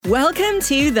Welcome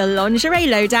to the Lingerie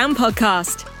Lowdown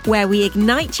podcast, where we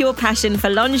ignite your passion for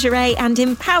lingerie and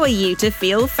empower you to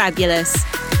feel fabulous.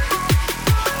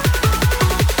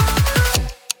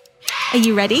 Are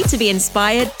you ready to be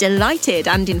inspired, delighted,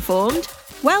 and informed?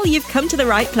 Well, you've come to the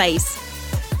right place.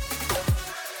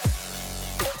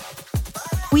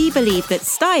 We believe that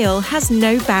style has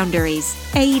no boundaries.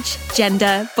 Age,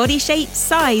 gender, body shape,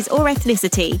 size, or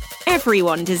ethnicity.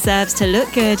 Everyone deserves to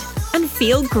look good and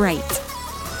feel great.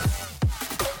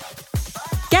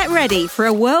 Get ready for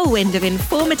a whirlwind of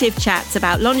informative chats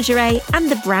about lingerie and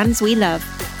the brands we love.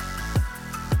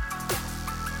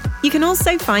 You can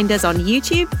also find us on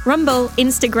YouTube, Rumble,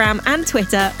 Instagram, and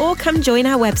Twitter, or come join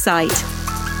our website.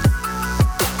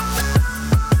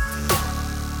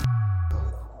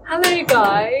 Hello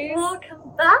guys!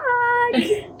 Welcome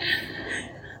back!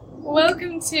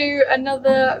 Welcome to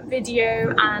another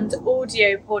video and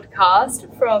audio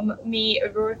podcast from me,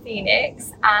 Aurora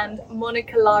Phoenix, and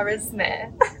Monica Lara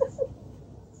Smith.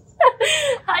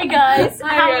 Hi guys,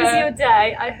 Hi. how was your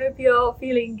day? I hope you're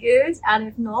feeling good, and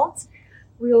if not,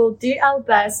 we'll do our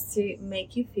best to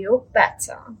make you feel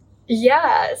better.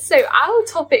 Yeah, so our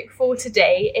topic for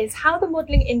today is how the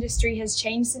modelling industry has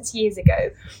changed since years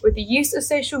ago with the use of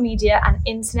social media and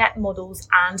internet models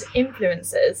and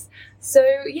influencers. So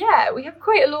yeah, we have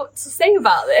quite a lot to say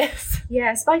about this.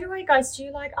 Yes, by the way guys, do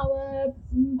you like our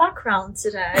background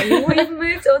today? We've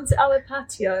moved on to our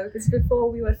patio because before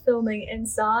we were filming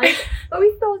inside, but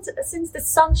we thought since the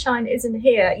sunshine isn't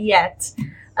here yet,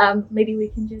 maybe we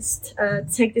can just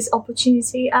take this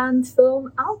opportunity and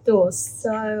film outdoors.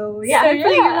 So yeah,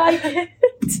 hopefully you like it.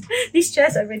 These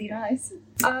chairs are really nice.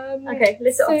 Okay,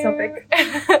 let's get off topic.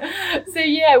 So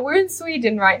yeah, we're in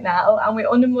Sweden right now and we're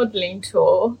on a modelling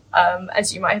tour,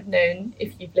 as you might have known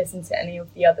if you've listened to any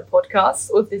of the other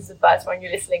podcasts, or if this is the first one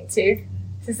you're listening to.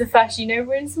 This is the first you know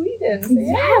we're in Sweden. So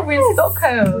yeah, we're in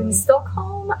Stockholm. We're in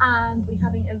Stockholm and we're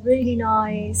having a really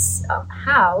nice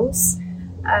house.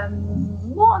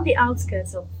 More on the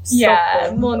outskirts of Stockholm.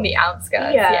 Yeah, more on the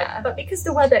outskirts, yeah. But because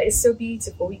the weather is so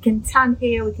beautiful, we can tan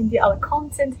here, we can do our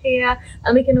content here,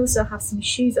 and we can also have some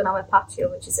shoots on our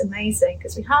patio, which is amazing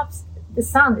because we have the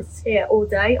sun is here all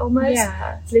day almost.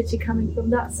 Yeah. It's literally coming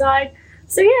from that side.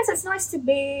 So yes, it's nice to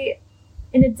be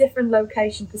in a different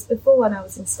location because before when I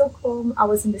was in Stockholm, I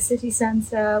was in the city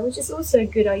centre, which is also a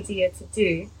good idea to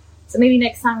do. So maybe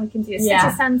next time we can do a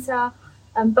city centre.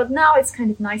 But now it's kind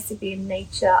of nice to be in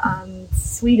nature, and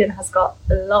Sweden has got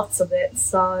lots of it.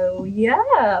 So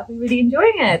yeah, we're really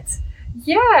enjoying it.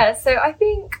 Yeah, so I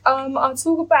think I'll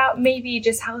talk about maybe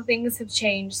just how things have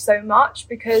changed so much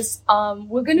because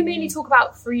we're going to mainly talk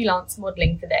about freelance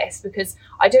modelling for this because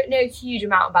I don't know a huge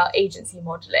amount about agency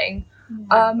modelling.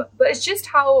 But it's just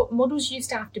how models used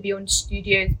to have to be on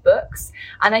studios' books,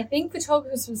 and I think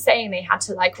photographers were saying they had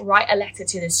to like write a letter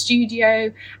to the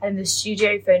studio, and the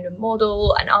studio phoned a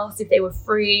model and asked if they were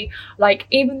free. Like,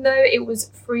 even though it was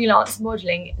freelance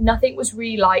modelling, nothing was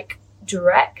really like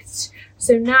direct.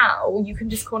 So now you can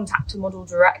just contact a model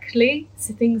directly,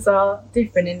 so things are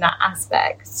different in that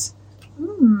aspect.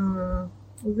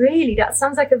 Really, that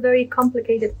sounds like a very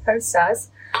complicated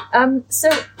process. So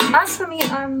as for me,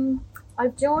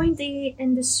 I've joined the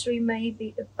industry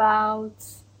maybe about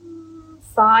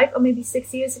 5 or maybe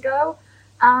 6 years ago.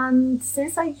 And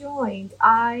since I joined,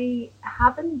 I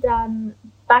haven't done,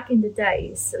 back in the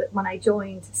days when I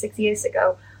joined 6 years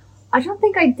ago, I don't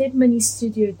think I did many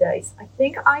studio days. I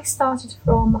think I started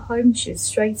from home shoots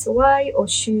straight away or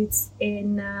shoots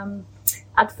in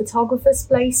at photographers'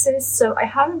 places. So I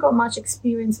haven't got much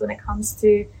experience when it comes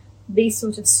to these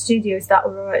sort of studios that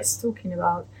Aurora is talking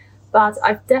about. But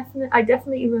I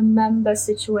definitely remember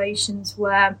situations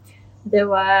where there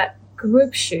were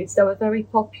group shoots that were very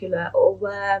popular, or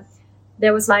where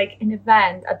there was like an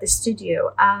event at the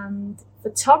studio and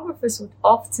photographers would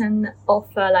often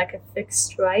offer like a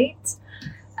fixed rate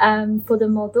for the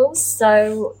models.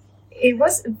 So it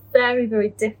was very,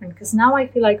 very different because now I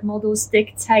feel like models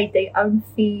dictate their own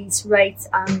fees, rates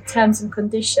and terms and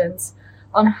conditions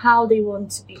on how they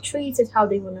want to be treated, how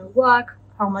they want to work,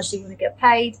 how much they want to get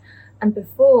paid. And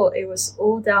before, it was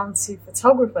all down to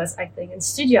photographers, I think, and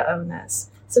studio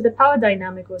owners. So the power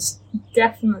dynamic was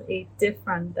definitely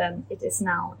different than it is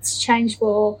now. It's changed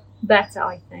for better,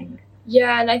 I think.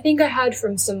 Yeah, and I think I heard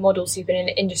from some models who've been in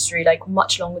the industry like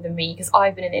much longer than me, because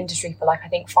I've been in the industry for like I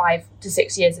think 5 to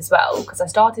 6 years as well, because I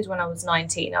started when I was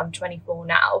 19, I'm 24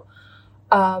 now.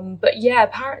 But yeah,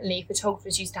 apparently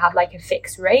photographers used to have like a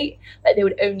fixed rate, like they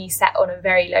would only set on a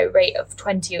very low rate of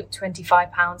 20 or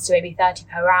 25 pounds to maybe 30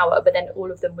 per hour, but then all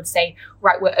of them would say,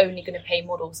 right, we're only going to pay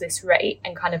models this rate,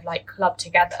 and kind of like club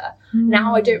together.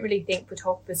 Now I don't really think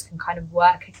photographers can kind of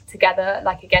work together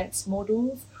like against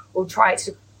models or try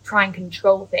and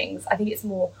control things. I think it's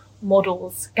more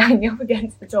models ganging up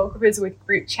against photographers with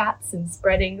group chats and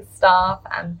spreading stuff,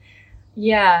 and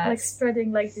yeah, like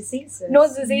spreading like diseases.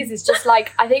 Not diseases, just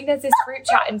like, I think there's this group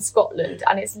chat in Scotland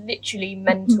and it's literally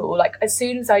mental. Like as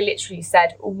soon as I literally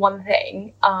said one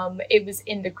thing, it was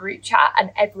in the group chat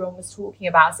and everyone was talking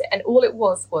about it. And all it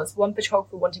was one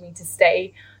photographer wanted me to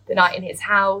stay the night in his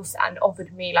house and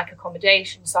offered me like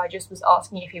accommodation. So I just was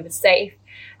asking if he was safe.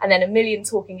 And then a million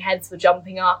talking heads were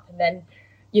jumping up, and then,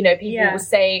 you know, people were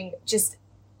saying just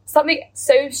something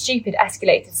so stupid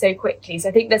escalated so quickly. So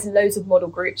I think there's loads of model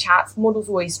group chats. Models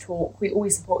always talk. We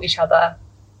always support each other.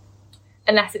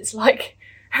 Unless it's like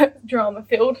drama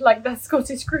filled, like the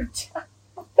Scottish group chat.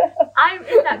 I'm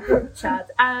in that group chat,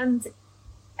 and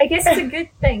I guess it's a good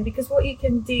thing because what you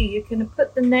can do, you can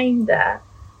put the name there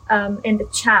in the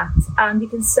chat, and you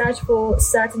can search for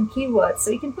certain keywords.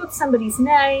 So you can put somebody's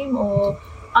name, or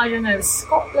I don't know,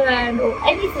 Scotland, or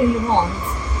anything you want.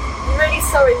 I'm really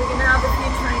sorry, we're going to have a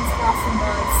few trains passing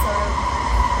by,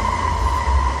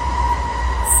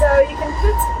 so you can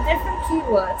put different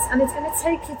keywords and it's going to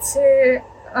take you to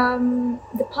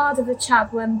the part of the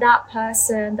chat when that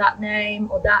person, that name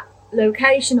or that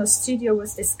location or studio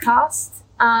was discussed,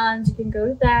 and you can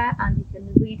go there and you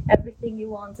can read everything you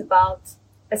want about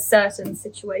a certain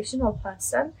situation or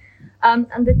person, and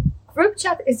the group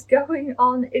chat is going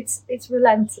on. It's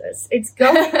relentless. It's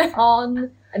going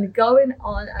on and going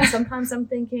on. And sometimes I'm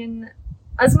thinking,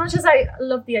 as much as I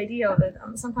love the idea of it,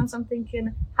 sometimes I'm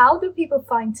thinking, how do people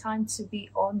find time to be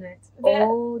on it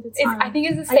all the time? I think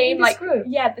it's the same, like,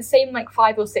 the same like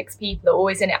 5 or 6 people are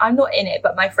always in it. I'm not in it,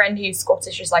 but my friend who's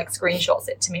Scottish just like screenshots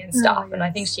it to me and stuff. And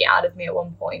I think she added me at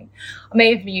one point. I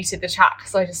may have muted the chat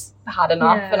because I just had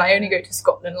enough, and I only go to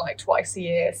Scotland like twice a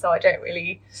year, so I don't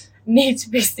really need to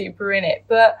be super in it.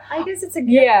 But I guess it's a good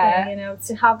thing, you know,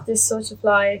 to have this sort of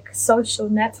like social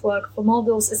network for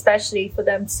models, especially for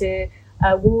them to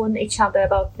warn each other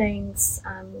about things.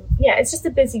 It's just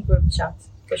a busy group chat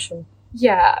for sure.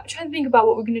 Yeah, I'm trying to think about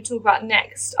what we're going to talk about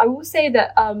next. I will say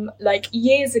that like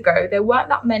years ago, there weren't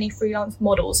that many freelance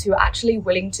models who were actually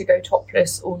willing to go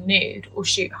topless or nude or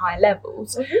shoot high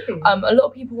levels. Oh, really? A lot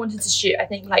of people wanted to shoot, I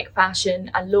think, like fashion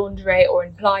and lingerie or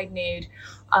implied nude.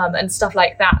 And stuff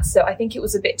like that. So I think it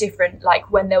was a bit different,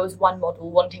 like when there was one model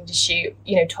wanting to shoot,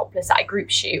 you know, topless at a group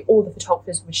shoot, all the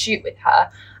photographers would shoot with her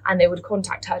and they would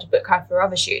contact her to book her for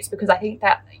other shoots, because I think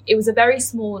that it was a very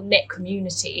small knit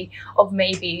community of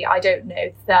maybe, I don't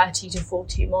know, 30 to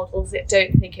 40 models. I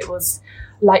don't think it was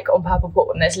like on Purple Pot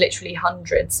when there's literally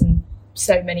hundreds and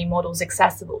so many models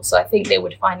accessible. So I think they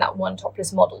would find that one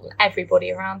topless model and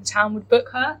everybody around the town would book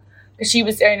her, because she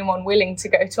was the only one willing to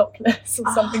go topless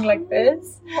or something like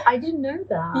this. I didn't know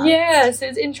that. Yeah, so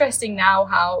it's interesting now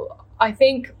how I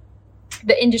think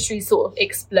the industry sort of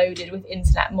exploded with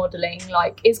internet modelling.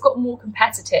 Like, it's got more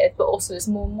competitive, but also as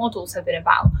more models have been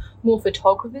about, more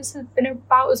photographers have been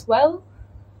about as well.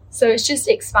 So it's just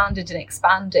expanded and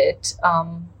expanded,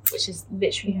 which is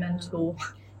literally mental.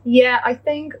 Yeah, I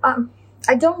think...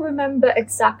 I don't remember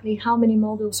exactly how many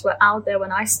models were out there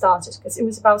when I started, because it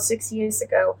was about 6 years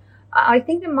ago. I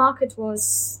think the market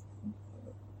was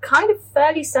kind of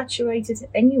fairly saturated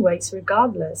anyways,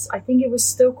 regardless. I think it was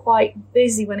still quite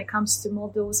busy when it comes to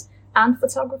models and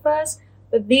photographers.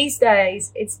 But these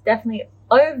days, it's definitely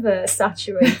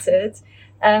oversaturated.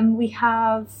 We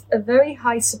have a very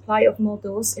high supply of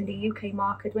models in the UK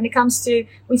market. When it comes to,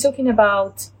 we're talking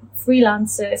about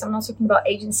freelancers. I'm not talking about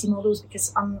agency models,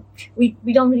 because we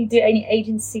don't really do any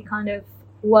agency kind of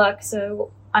work,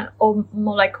 or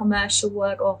more like commercial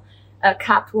work or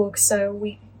catwalk. So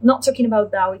we're not talking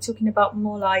about that. We're talking about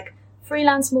more like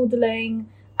freelance modeling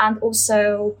and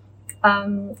also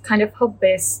kind of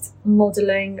hobbyist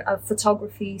modeling of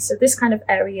photography. So this kind of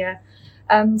area.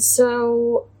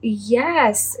 So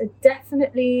yes,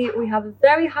 definitely we have a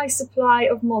very high supply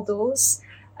of models,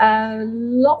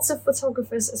 lots of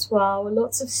photographers as well,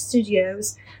 lots of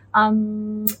studios.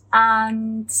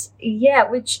 And yeah,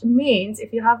 which means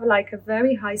if you have like a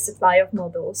very high supply of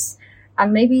models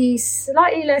and maybe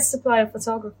slightly less supply of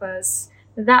photographers,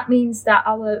 that means that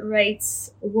our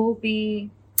rates will be,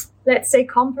 let's say,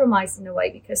 compromised in a way,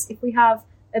 because if we have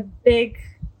a big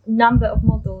number of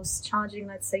models charging,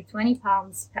 let's say, £20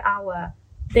 per hour,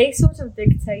 they sort of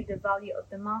dictate the value of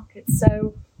the market.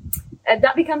 So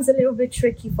that becomes a little bit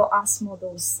tricky for us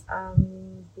models,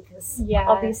 because Yeah.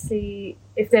 obviously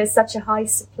if there's such a high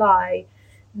supply,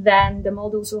 then the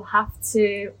models will have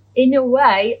to, in a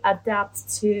way,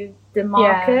 adapt to the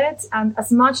market. And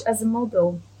as much as a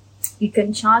model, you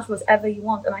can charge whatever you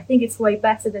want. And I think it's way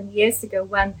better than years ago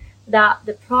when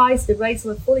the rates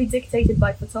were fully dictated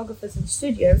by photographers and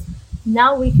studios.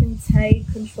 Now we can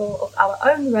take control of our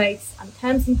own rates and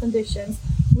terms and conditions.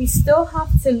 We still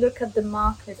have to look at the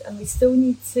market, and we still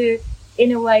need to,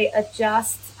 in a way,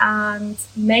 adjust and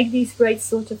make these rates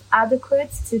sort of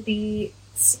adequate to the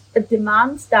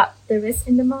demand that there is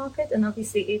in the market. And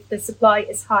obviously, if the supply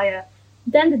is higher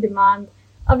than the demand,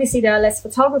 obviously there are less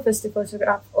photographers to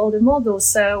photograph all the models,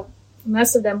 so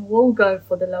most of them will go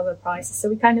for the lower prices. So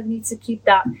we kind of need to keep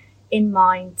that in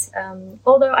mind.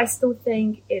 Although I still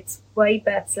think it's way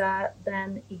better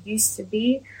than it used to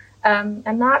be.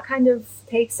 And that kind of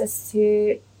takes us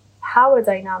to power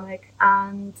dynamic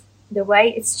and the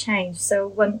way it's changed. So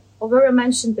when Aurora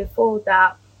mentioned before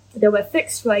that there were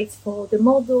fixed rates for the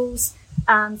models,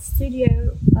 and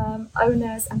studio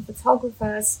owners and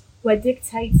photographers were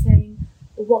dictating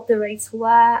what the rates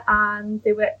were, and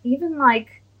they were even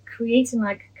like creating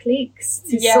like cliques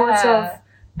to sort of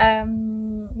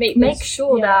make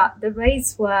sure that the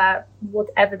rates were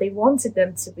whatever they wanted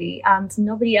them to be and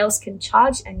nobody else can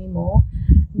charge anymore.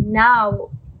 Now,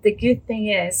 the good thing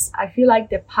is, I feel like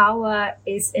the power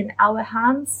is in our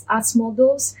hands as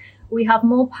models. We have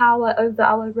more power over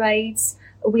our rates.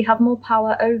 We have more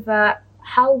power over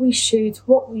how we shoot,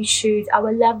 what we shoot,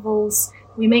 our levels.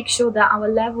 We make sure that our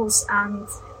levels and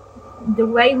the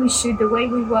way we shoot, the way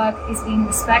we work is being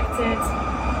respected,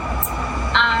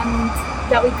 and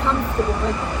that we're comfortable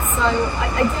with it. So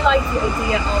I do like the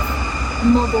idea of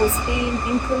models being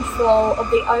in control of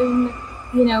their own,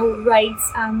 rates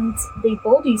and their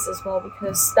bodies as well,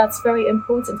 because that's very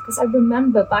important. Because I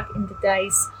remember back in the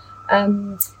days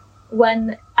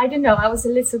when, I don't know, I was a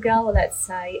little girl, let's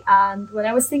say, and when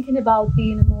I was thinking about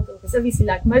being a model, because obviously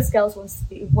like most girls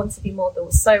want to be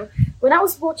models. So when I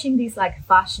was watching these like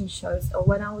fashion shows, or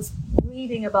when I was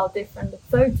reading about different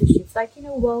photo shoots, like,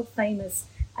 world famous,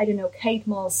 I don't know, Kate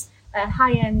Moss,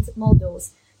 high-end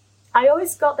models, I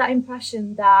always got that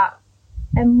impression that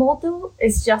a model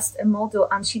is just a model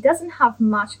and she doesn't have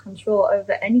much control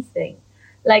over anything.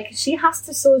 Like, she has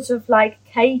to sort of like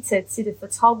cater to the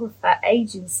photographer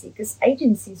agency, because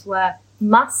agencies were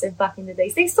massive back in the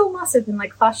days. They're still massive in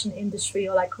like fashion industry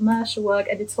or like commercial work,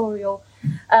 editorial,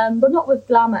 but not with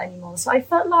glamour anymore. So I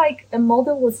felt like a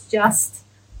model was just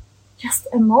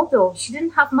a model. She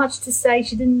didn't have much to say.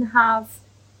 She didn't have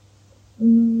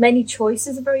many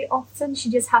choices very often.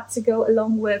 She just had to go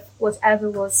along with whatever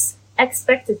was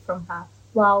expected from her.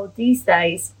 While these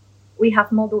days we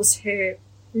have models who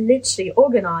literally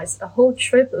organize a whole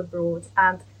trip abroad,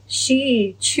 and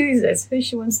she chooses who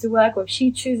she wants to work with. She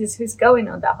chooses who's going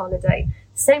on that holiday.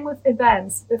 Same with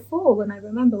events. Before, when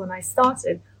I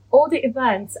started, all the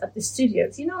events at the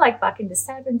studios, like back in the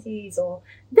 70s, or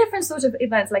different sort of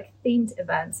events, like themed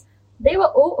events, they were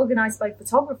all organized by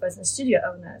photographers and studio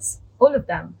owners, all of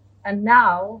them. And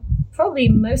now probably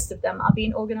most of them are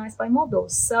being organized by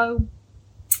models. So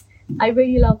I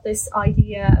really love this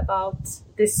idea about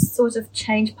this sort of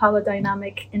change power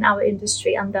dynamic in our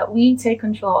industry, and that we take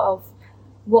control of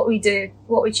what we do,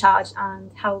 what we charge,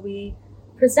 and how we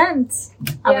present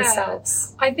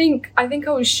ourselves. I think I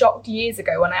was shocked years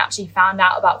ago when I actually found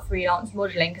out about freelance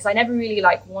modeling, because I never really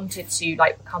wanted to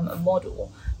become a model,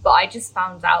 but I just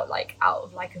found out out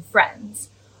of a friend,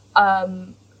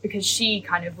 because she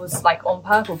kind of was on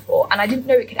Purple for, and I didn't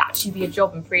know it could actually be a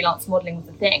job, and freelance modeling was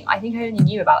a thing. I think I only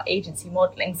knew about agency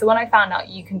modeling. So when I found out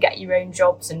you can get your own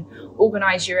jobs and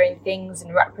organize your own things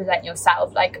and represent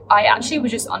yourself, I actually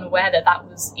was just unaware that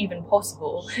was even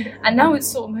possible. And now it's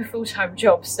sort of my full-time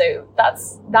job, so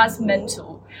that's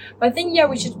mental. But I think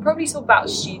we should probably talk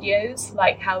about studios,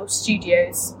 how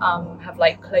studios have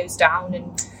closed down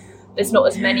and there's not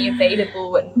as many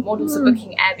available, and models are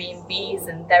booking Airbnbs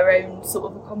and their own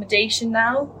sort of accommodation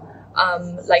now.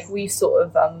 We sort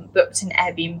of booked an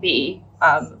Airbnb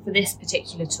for this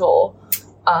particular tour,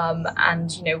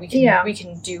 and we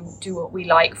can do what we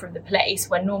like from the place,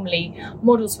 when normally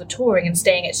models were touring and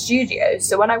staying at studios.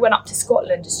 So when I went up to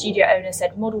Scotland, a studio owner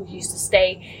said models used to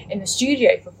stay in the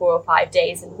studio for 4 or 5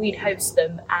 days, and we'd host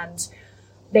them and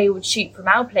they would shoot from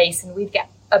our place and we'd get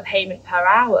a payment per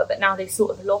hour. But now they've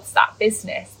sort of lost that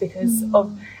business because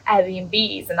of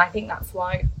Airbnbs, and I think that's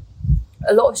why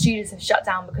a lot of studios have shut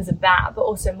down because of that. But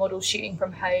also models shooting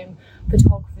from home,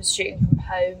 photographers shooting from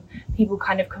home, people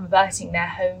kind of converting their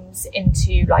homes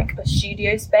into a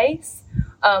studio space,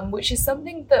 which is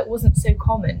something that wasn't so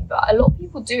common, but a lot of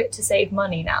people do it to save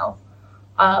money now.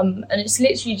 And it's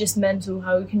literally just mental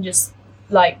how you can just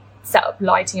like set up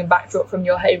lighting and backdrop from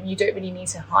your home. You don't really need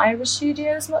to hire a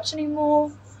studio as much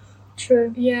anymore.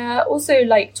 True. Yeah. Also,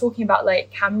 like talking about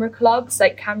like camera clubs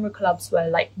were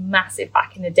like massive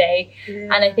back in the day.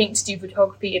 Yeah. And I think to do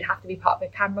photography, you'd have to be part of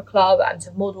a camera club, and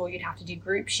to model, you'd have to do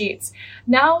group shoots.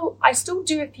 Now, I still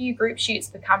do a few group shoots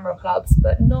for camera clubs,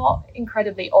 but not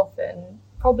incredibly often.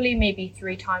 Probably maybe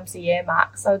 3 times a year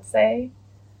max, I would say.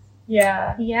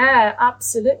 Yeah. Yeah,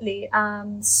 absolutely.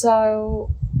 So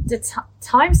the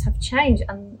times have changed,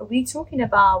 and we're talking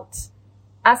about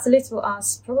as little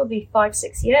as probably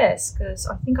 5-6 years, because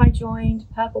I think I joined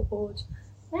Purple Board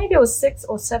maybe it was 6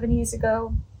 or 7 years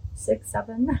ago. 6,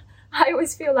 7. I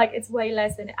always feel like it's way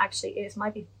less than it actually is.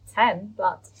 Might be 10,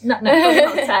 but no, probably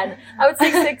not 10. I would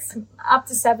say 6 up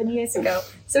to 7 years ago.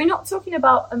 So we're not talking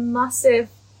about a massive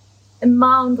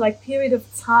amount, like period of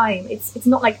time. It's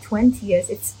not like 20 years.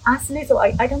 It's as little.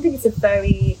 I don't think it's a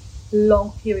very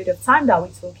long period of time that we're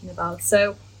talking about.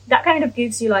 So that kind of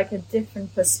gives you like a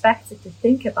different perspective to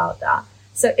think about that.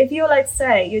 So if you're, let's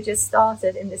say, you just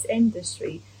started in this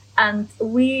industry, and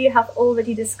we have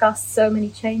already discussed so many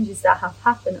changes that have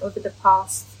happened over the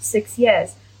past 6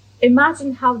 years,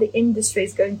 imagine how the industry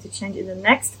is going to change in the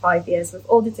next 5 years with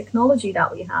all the technology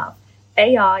that we have,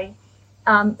 AI,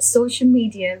 social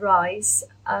media rise.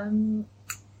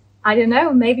 I don't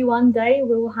know, maybe one day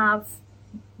we'll have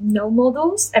no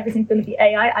models, everything's going to be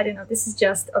AI. I don't know. This is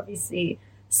just obviously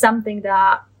something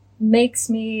that makes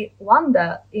me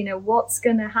wonder, what's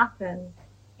going to happen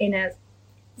in a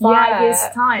 5 years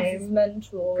time. This is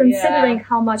mental, considering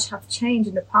how much have changed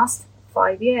in the past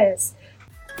 5 years.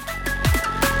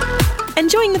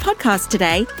 Enjoying the podcast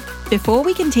today? Before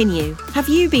we continue, have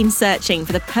you been searching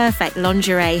for the perfect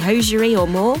lingerie, hosiery or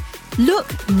more?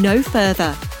 Look no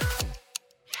further.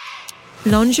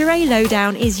 Lingerie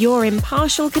Lowdown is your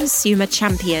impartial consumer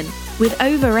champion with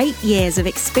over 8 years of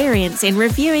experience in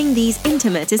reviewing these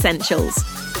intimate essentials.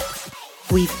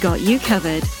 We've got you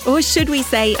covered, or should we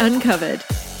say uncovered.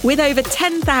 With over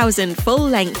 10,000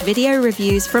 full-length video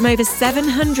reviews from over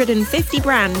 750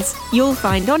 brands, you'll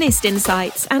find honest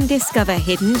insights and discover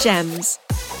hidden gems.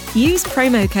 Use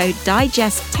promo code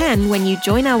DIGEST10 when you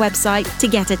join our website to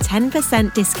get a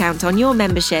 10% discount on your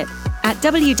membership at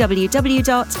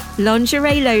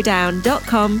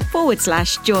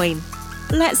www.lingeриelowdown.com/join.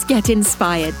 Let's get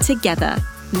inspired together.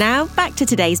 Now, back to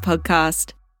today's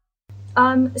podcast.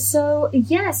 So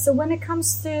when it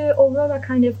comes to Aurora,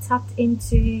 kind of tapped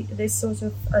into this sort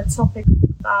of topic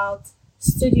about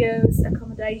studios,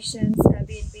 accommodations,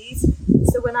 Airbnbs.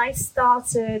 So when I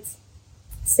started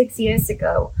 6 years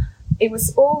ago, it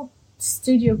was all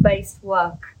studio-based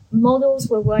work. Models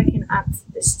were working at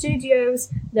the studios.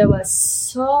 There were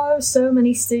so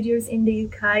many studios in the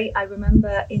UK. I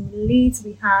remember in Leeds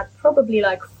we had probably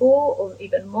like 4 or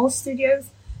even more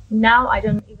studios. Now I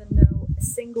don't even know a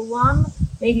single one.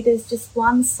 Maybe there's just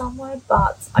one somewhere,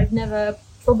 but I've never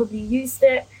probably used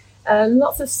it.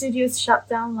 Lots of studios shut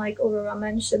down, like Aurora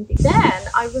mentioned. Then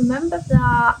I remember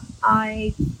that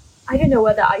I don't know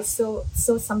whether I saw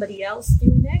somebody else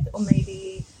doing it, or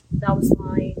maybe that was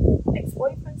my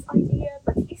ex-boyfriend's idea,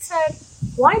 but he said,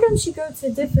 why don't you go to a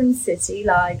different city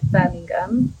like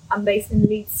Birmingham? I'm based in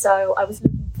Leeds, so I was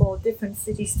looking for different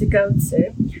cities to go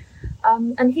to.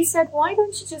 And he said, why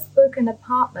don't you just book an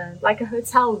apartment, like a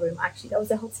hotel room? Actually, that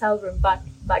was a hotel room back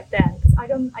then, because I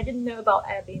didn't know about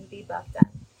Airbnb back then.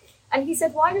 And he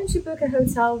said, why don't you book a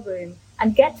hotel room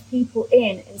and get people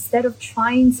in instead of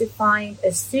trying to find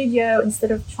a studio, instead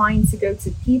of trying to go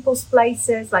to people's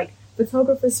places, like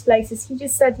photographers' places. He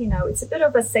just said, it's a bit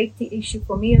of a safety issue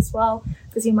for me as well,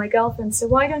 because you're my girlfriend. So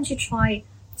why don't you try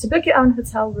to book your own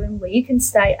hotel room where you can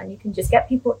stay and you can just get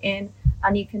people in,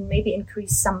 and you can maybe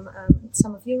increase some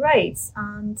of your rates.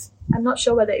 And I'm not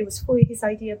sure whether it was fully his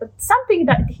idea, but something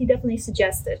that he definitely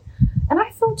suggested. And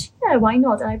I thought, yeah, why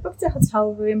not? And I booked a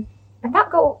hotel room, and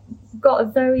that got a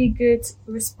very good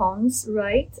response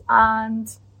rate.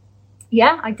 And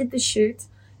yeah, I did the shoot.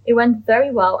 It went very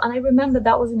well. And I remember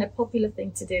that wasn't a popular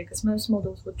thing to do, because most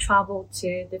models would travel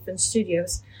to different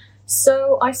studios.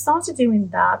 So I started doing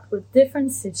that with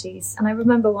different cities. And I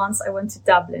remember once I went to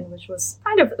Dublin, which was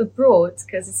kind of abroad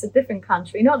because it's a different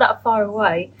country, not that far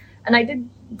away. And I did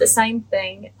the same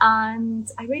thing, and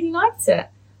I really liked it.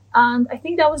 And I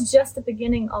think that was just the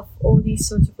beginning of all these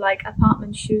sort of like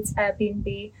apartment shoots,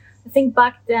 Airbnb. I think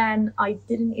back then I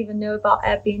didn't even know about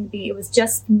Airbnb. It was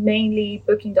just mainly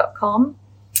booking.com.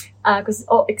 because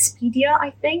Expedia,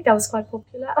 I think that was quite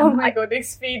popular. Oh my god,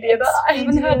 Expedia! I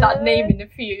haven't heard that name in a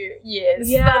few years.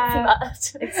 Yeah,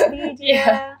 Expedia,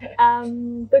 yeah.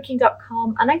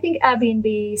 Booking.com, and I think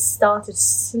Airbnb started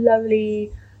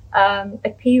slowly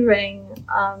appearing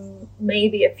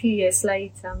maybe a few years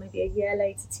later, maybe a year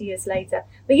later, 2 years later.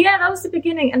 But yeah, that was the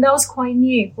beginning, and that was quite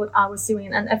new what I was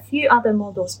doing, and a few other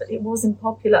models, but it wasn't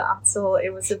popular at all. It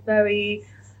was a very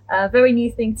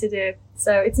new thing to do.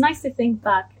 So it's nice to think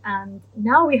back, and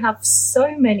now we have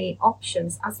so many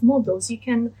options as models. You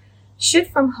can shoot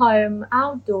from home,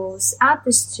 outdoors, at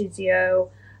the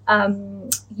studio.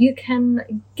 You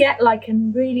can get like a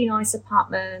really nice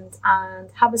apartment and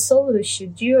have a solo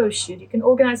shoot, duo shoot. You can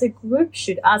organize a group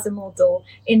shoot as a model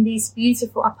in these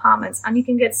beautiful apartments, and you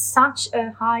can get such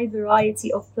a high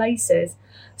variety of places,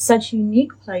 such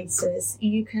unique places.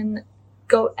 You can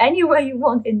go anywhere you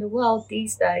want in the world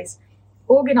these days,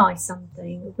 organize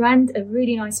something, rent a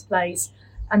really nice place,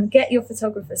 and get your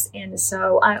photographers in.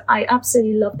 So I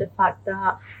absolutely love the fact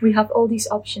that we have all these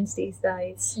options these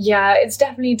days. Yeah, it's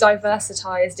definitely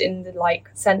diversitized in the like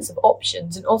sense of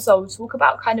options. And also we'll talk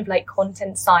about kind of like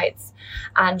content sites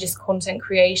and just content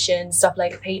creation, stuff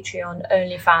like Patreon,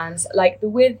 OnlyFans. Like the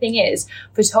weird thing is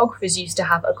photographers used to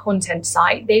have a content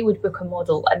site. They would book a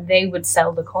model and they would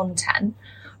sell the content.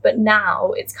 But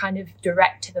now it's kind of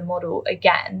direct to the model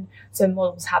again. So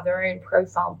models have their own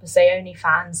profile per se,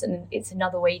 OnlyFans, and it's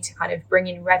another way to kind of bring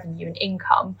in revenue and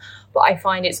income. But I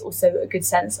find it's also a good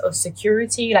sense of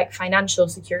security, like financial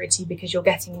security, because you're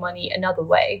getting money another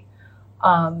way.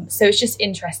 So it's just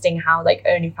interesting how like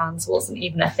OnlyFans wasn't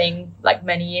even a thing like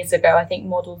many years ago. I think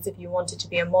models, if you wanted to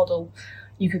be a model,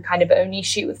 you could kind of only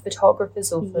shoot with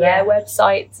photographers or for their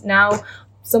websites. Now,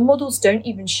 some models don't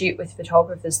even shoot with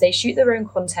photographers. They shoot their own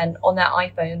content on their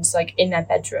iPhones, like in their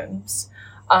bedrooms,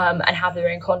 and have their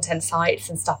own content sites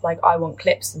and stuff like I Want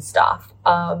Clips and stuff.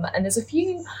 And there's a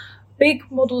few big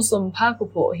models on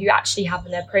Purpleport who actually have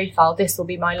in their profile, this will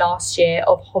be my last year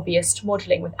of hobbyist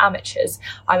modelling with amateurs.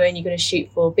 I'm only going to shoot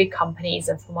for big companies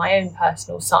and for my own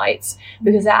personal sites,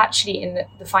 because they're actually in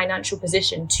the financial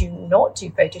position to not do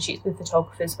photo shoots with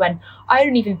photographers, when I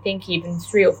don't even think even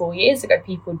 3 or 4 years ago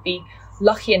people would be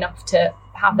lucky enough to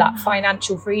have that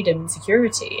financial freedom and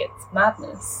security. It's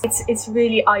madness. It's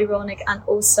really ironic, and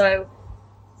also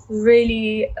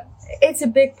really it's a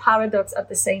big paradox at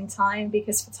the same time,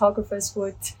 because photographers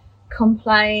would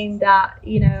complain that,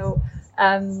 you know,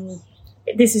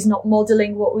 this is not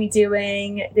modeling what we're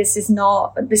doing, this is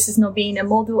not being a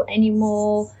model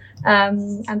anymore,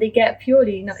 and they get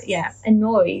purely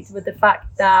annoyed with the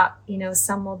fact that, you know,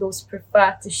 some models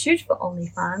prefer to shoot for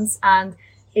OnlyFans and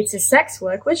it's a sex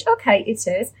work, which, okay, it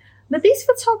is. But these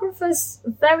photographers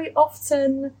very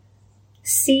often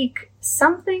seek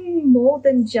something more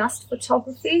than just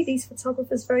photography. These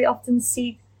photographers very often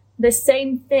seek the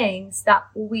same things that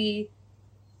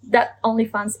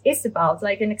OnlyFans is about,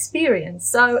 like an experience.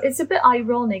 So it's a bit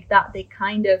ironic that they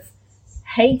kind of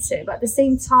hate it, but at the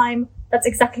same time, that's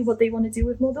exactly what they want to do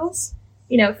with models.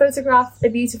 You know, photograph a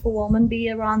beautiful woman, be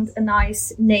around a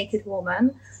nice naked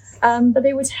woman. But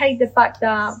they would hate the fact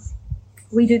that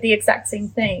we do the exact same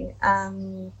thing,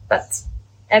 but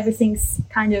everything's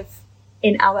kind of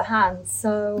in our hands.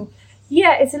 So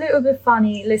yeah, it's a little bit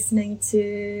funny listening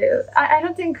to, I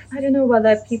don't know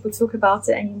whether people talk about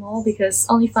it anymore, because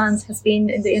OnlyFans has been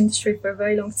in the industry for a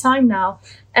very long time now.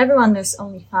 Everyone knows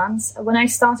OnlyFans. When I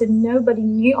started, nobody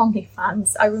knew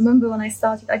OnlyFans. I remember when I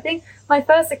started, I think my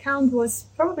first account was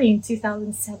probably in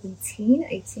 2017,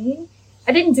 18.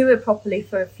 I didn't do it properly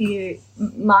for a few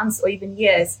months or even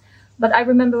years. But I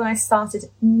remember when I started,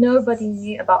 nobody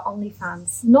knew about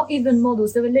OnlyFans. Not even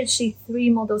models. There were literally 3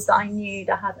 models that I knew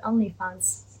that had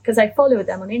OnlyFans, because I followed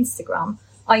them on Instagram.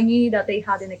 I knew that they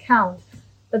had an account.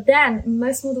 But then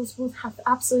most models would have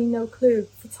absolutely no clue.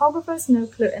 Photographers, no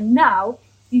clue. And now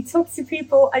you talk to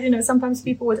people, I don't know, sometimes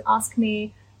people would ask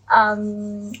me,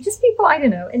 just people, I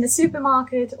don't know, in the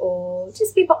supermarket, or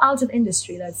just people out of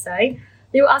industry, let's say.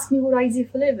 They will ask me what I do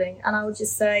for a living, and I would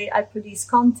just say I produce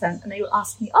content, and they will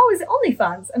ask me, oh, is it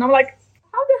OnlyFans? And I'm like,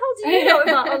 how the hell do you know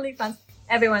about OnlyFans?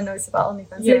 Everyone knows about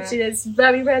OnlyFans. Yeah. Literally, there's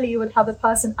very rarely you would have a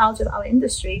person out of our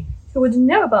industry who would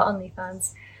know about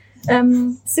OnlyFans.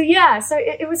 So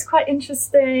it was quite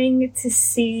interesting to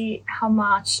see how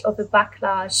much of a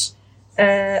backlash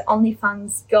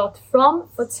OnlyFans got from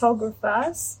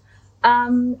photographers.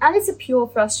 And it's a pure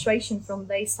frustration from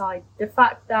their side. The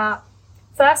fact that,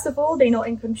 first of all, they're not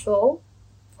in control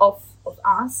of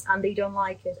us, and they don't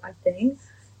like it, I think.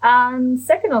 And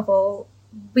second of all,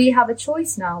 we have a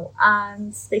choice now,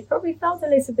 and they probably felt a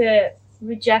little bit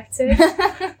rejected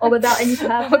or without any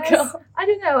purpose. God. I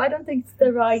don't know. I don't think it's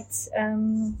the right.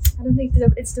 I don't think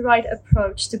that it's the right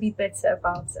approach to be bitter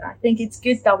about it. I think it's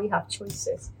good that we have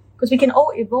choices because we can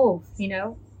all evolve. You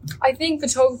know. I think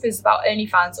photographers about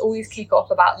OnlyFans always kick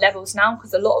off about levels now,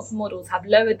 because a lot of models have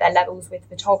lowered their levels with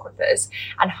photographers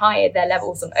and higher their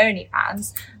levels on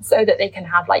OnlyFans so that they can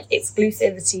have like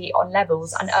exclusivity on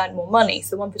levels and earn more money.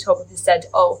 So one photographer said,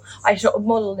 oh, I shot a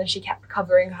model and she kept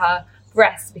covering her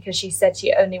breasts because she said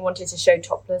she only wanted to show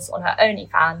topless on her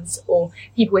OnlyFans, or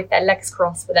people with their legs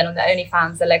crossed but then on their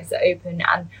OnlyFans their legs are open,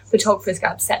 and photographers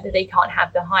get upset that they can't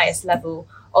have the highest level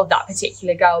of that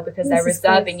particular girl because they're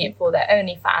reserving it for their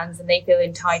OnlyFans, and they feel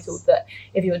entitled that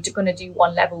if you're going to do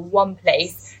one level one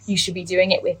place, you should be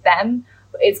doing it with them.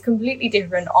 But it's completely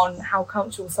different on how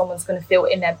comfortable someone's going to feel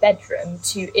in their bedroom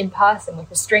to in person with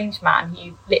a strange man who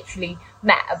you literally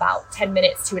met about 10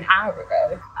 minutes to an hour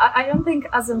ago. I don't think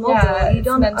as a model you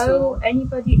don't owe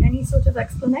anybody any sort of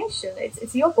explanation.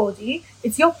 It's your body,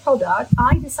 it's your product.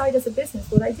 I decide as a business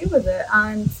what I do with it,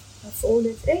 and that's all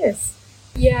it is.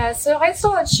 Yeah, so I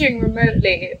started shooting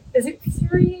remotely, is it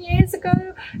 3 years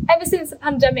ago? Ever since the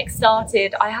pandemic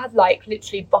started, I had like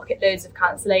literally bucket loads of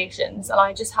cancellations, and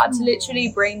I just had to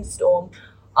literally brainstorm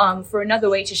for another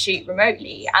way to shoot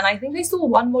remotely. And I think I saw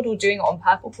one model doing it on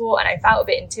Purple, and I felt a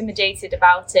bit intimidated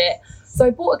about it. So I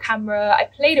bought a camera, I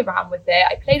played around with it,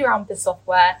 I played around with the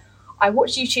software, I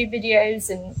watched YouTube videos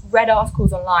and read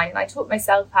articles online, and I taught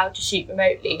myself how to shoot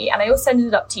remotely. And I also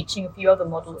ended up teaching a few other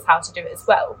models how to do it as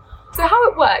well. So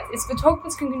how it works is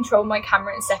photographers can control my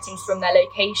camera and settings from their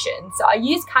location. So I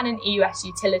use Canon EOS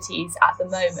utilities at the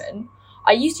moment.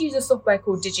 I used to use a software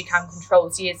called Digicam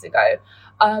Controls years ago.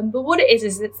 But what it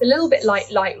is it's a little bit like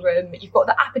Lightroom. You've got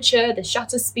the aperture, the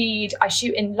shutter speed. I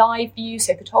shoot in live view,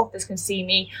 so photographers can see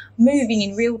me moving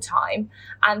in real time,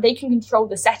 and they can control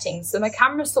the settings. So my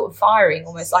camera's sort of firing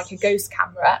almost like a ghost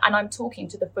camera, and I'm talking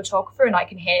to the photographer and I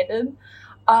can hear them.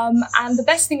 And the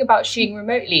best thing about shooting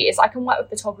remotely is I can work with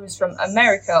photographers from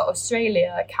America,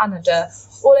 Australia, Canada,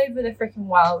 all over the freaking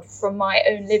world from my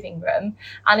own living room.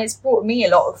 And it's brought me a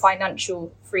lot of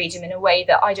financial freedom in a way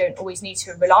that I don't always need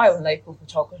to rely on local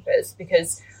photographers,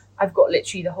 because I've got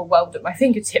literally the whole world at my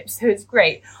fingertips. So it's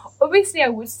great. Obviously, I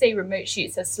would say remote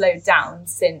shoots have slowed down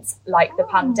since like the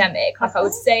pandemic. Like I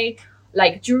would say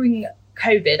like during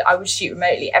COVID, I would shoot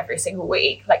remotely every single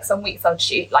week. Like some weeks I'd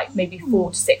shoot like maybe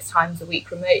 4 to 6 times a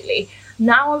week remotely.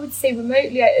 Now I would say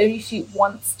remotely I only shoot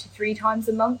 1 to 3 times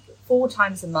a month, 4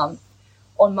 times a month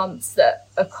on months that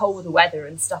are colder weather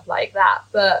and stuff like that.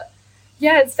 But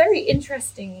yeah, it's very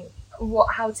interesting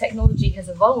how technology has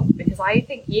evolved, because I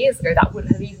think years ago that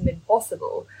wouldn't have even been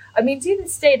possible. I mean, to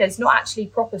this day, there's not actually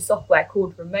proper software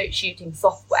called remote shooting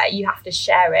software. You have to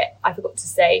share it. I forgot to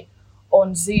say,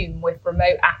 on Zoom with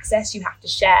remote access, you have to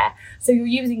share. So you're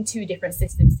using 2 different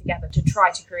systems together to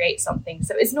try to create something.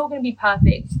 So it's not going to be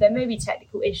perfect. There may be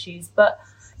technical issues, but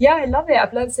yeah, I love it.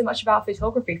 I've learned so much about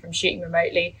photography from shooting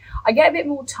remotely. I get a bit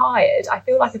more tired. I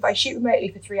feel like if I shoot remotely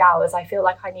for 3 hours, I feel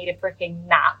like I need a freaking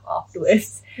nap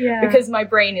afterwards. Yeah. Because my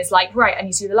brain is like, right, I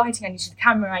need to do the lighting, I need to do the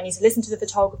camera, I need to listen to the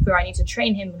photographer, I need to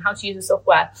train him on how to use the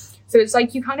software. So it's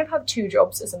like you kind of have 2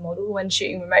 jobs as a model when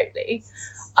shooting remotely.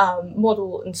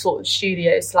 Model and sort of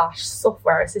studio /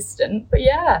 software assistant. But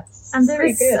yeah, and there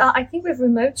is I think with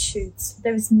remote shoots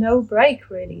there is no break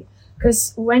really,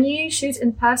 because when you shoot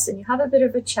in person you have a bit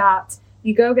of a chat,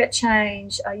 you go get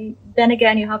changed, then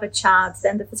again you have a chat,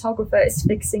 then the photographer is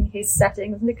fixing his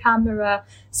setting with the camera,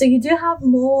 so you do have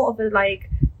more of a like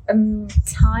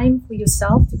time for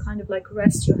yourself to kind of like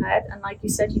rest your head. And like you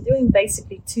said, you're doing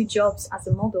basically 2 jobs as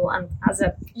a model and as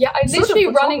a I'm literally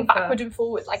running backward and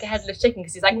forward like a headless chicken,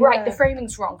 because he's like, right, the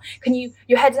framing's wrong,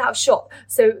 your head's out of shot,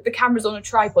 so the camera's on a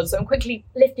tripod, so I'm quickly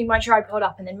lifting my tripod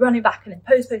up and then running back and then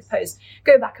pose,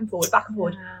 go back and forward.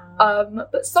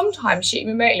 But sometimes shooting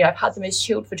remotely, I've had the most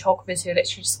chilled photographers who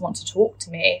literally just want to talk to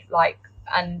me, like,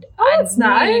 and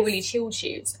really, really chilled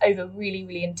shoots over really,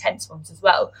 really intense ones as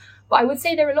well. But I would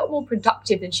say they're a lot more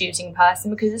productive than shooting in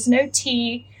person, because there's no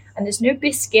tea and there's no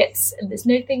biscuits and there's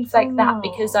no things like that.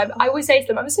 Because I always say to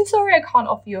them, I'm so sorry I can't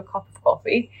offer you a cup of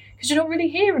coffee, because you're not really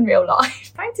here in real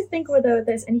life. Trying to think whether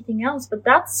there's anything else, but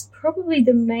that's probably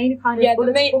the main kind of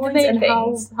bullet points and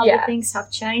how the things have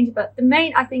changed. But the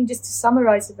main, I think, just to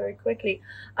summarize it very quickly,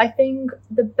 I think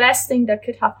the best thing that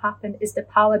could have happened is the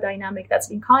power dynamic that's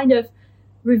been kind of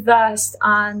reversed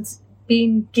and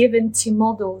been given to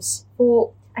models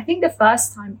for, I think, the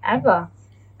first time ever.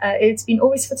 It's been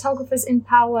always photographers in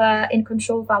power, in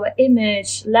control of our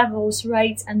image, levels,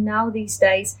 rates, and now these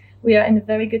days we are in a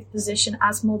very good position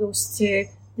as models to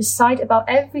decide about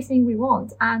everything we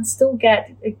want and still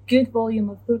get a good volume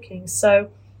of bookings.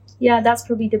 So yeah, that's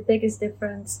probably the biggest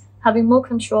difference. Having more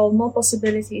control, more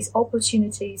possibilities,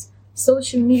 opportunities,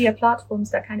 social media platforms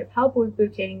that kind of help with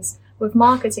bookings, with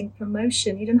marketing,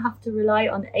 promotion. You don't have to rely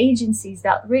on agencies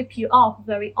that rip you off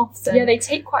very often. Yeah, they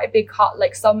take quite a big cut.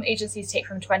 Like some agencies take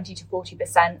from 20 to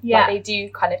 40%. Yeah. Like they do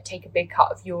kind of take a big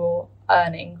cut of your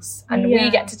earnings, and we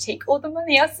get to take all the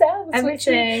money ourselves.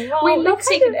 Everything. We love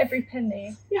taking every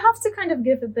penny. You have to kind of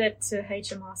give a bit to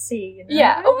HMRC, you know?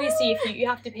 Yeah, obviously if you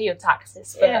have to pay your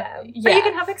taxes. But, But you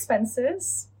can have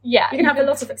expenses. Yeah. You can have a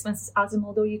lot of expenses as a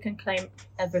model. You can claim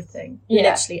everything. Yeah.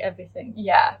 Literally everything.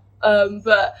 Yeah.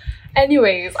 But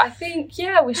anyways, I think,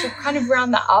 we should kind of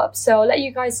round that up. So I'll let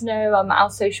you guys know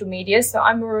our social media. So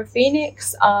I'm Aurora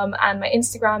Phoenix, and my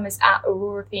Instagram is at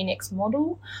Aurora Phoenix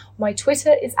Model. My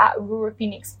Twitter is at Aurora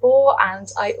Phoenix 4,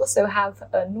 and I also have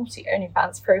a naughty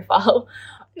OnlyFans profile.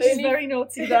 She's very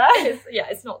naughty there.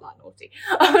 It's not that naughty.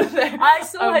 I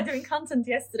saw her doing content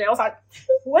yesterday. I was like,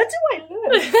 where do I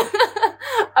look?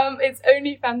 It's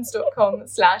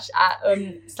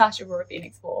onlyfans.com/Aurora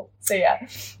Phoenix 4. So yeah.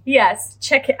 Yes,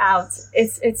 check it out.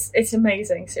 It's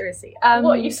amazing, seriously.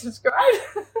 What, you subscribed?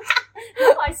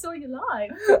 No, I saw you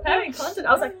live preparing content.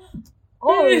 I was like,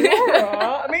 oh,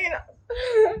 Laura. I mean,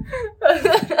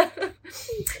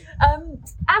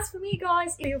 as for me,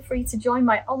 guys, feel free to join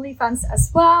my OnlyFans as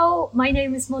well. My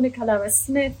name is Monika Lara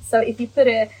Smith, so if you put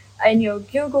it in your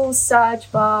Google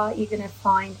search bar, you're gonna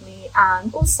find me.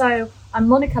 And also, I'm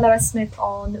Monika Lara Smith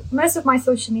on most of my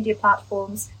social media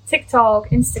platforms: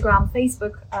 TikTok, Instagram,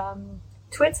 Facebook,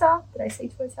 Twitter. Did I say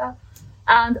Twitter?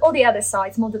 And all the other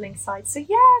sites, modeling sites. So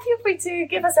yeah, feel free to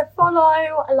give us a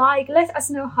follow, a like, let us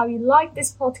know how you like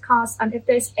this podcast, and if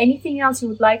there's anything else you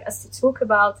would like us to talk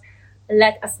about,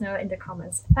 let us know in the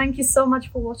comments. Thank you so much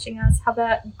for watching us. Have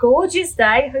a gorgeous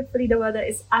day. Hopefully the weather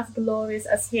is as glorious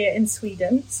as here in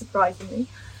Sweden, surprisingly.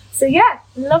 So yeah,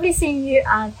 lovely seeing you,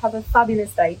 and have a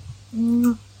fabulous day.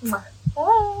 Bye.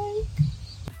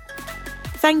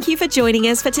 Thank you for joining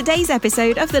us for today's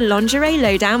episode of the Lingerie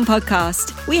Lowdown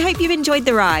podcast. We hope you've enjoyed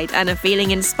the ride and are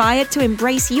feeling inspired to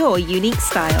embrace your unique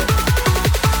style.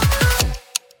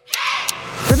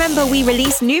 Remember, we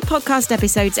release new podcast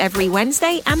episodes every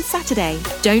Wednesday and Saturday.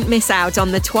 Don't miss out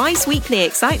on the twice weekly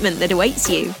excitement that awaits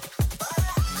you.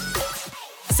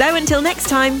 So until next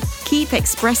time, keep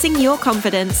expressing your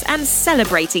confidence and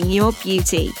celebrating your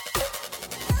beauty.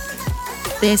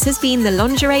 This has been the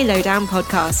Lingerie Lowdown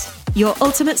podcast, your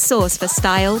ultimate source for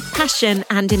style, passion,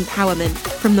 and empowerment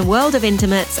from the world of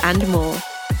intimates and more.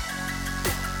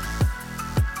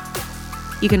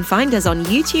 You can find us on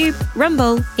YouTube,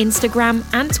 Rumble, Instagram,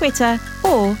 and Twitter,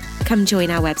 or come join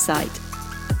our website.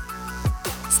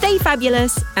 Stay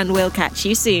fabulous, and we'll catch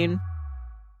you soon.